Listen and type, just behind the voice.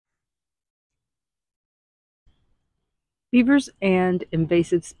Beavers and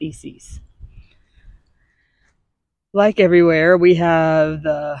invasive species. Like everywhere, we have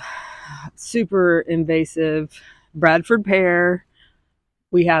the super invasive Bradford pear.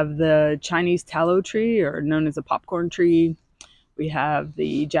 We have the Chinese tallow tree, or known as a popcorn tree. We have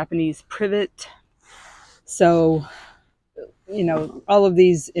the Japanese privet. So, all of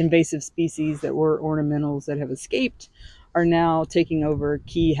these invasive species that were ornamentals that have escaped are now taking over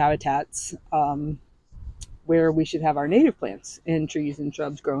key habitats where we should have our native plants and trees and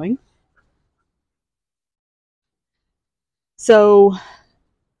shrubs growing. So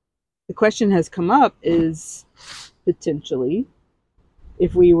the question has come up is potentially,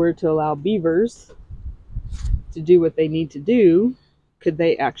 if we were to allow beavers to do what they need to do, could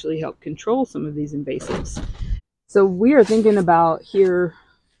they actually help control some of these invasives? So we are thinking about here,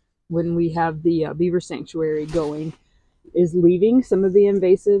 when we have the beaver sanctuary going, is leaving some of the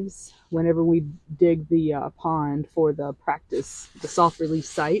invasives whenever we dig the pond for the soft release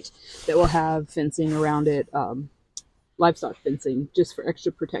site that will have fencing around it, livestock fencing, just for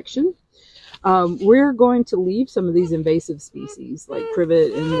extra protection. We're going to leave some of these invasive species like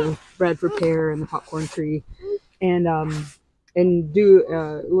privet and the Bradford pear and the popcorn tree, and do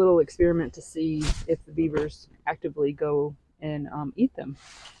a little experiment to see if the beavers actively go and eat them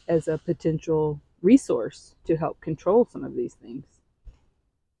as a potential resource to help control some of these things.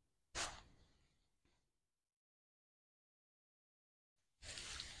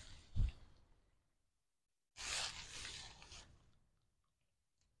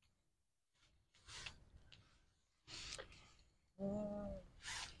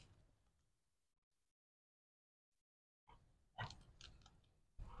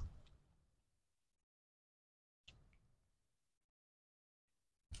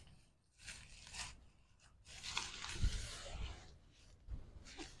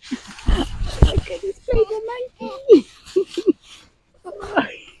 Look at this baby monkey.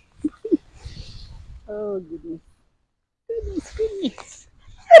 Oh, goodness. Goodness.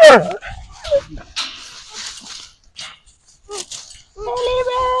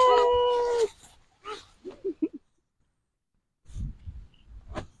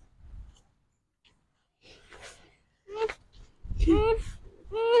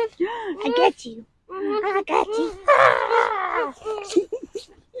 I got you. I got you.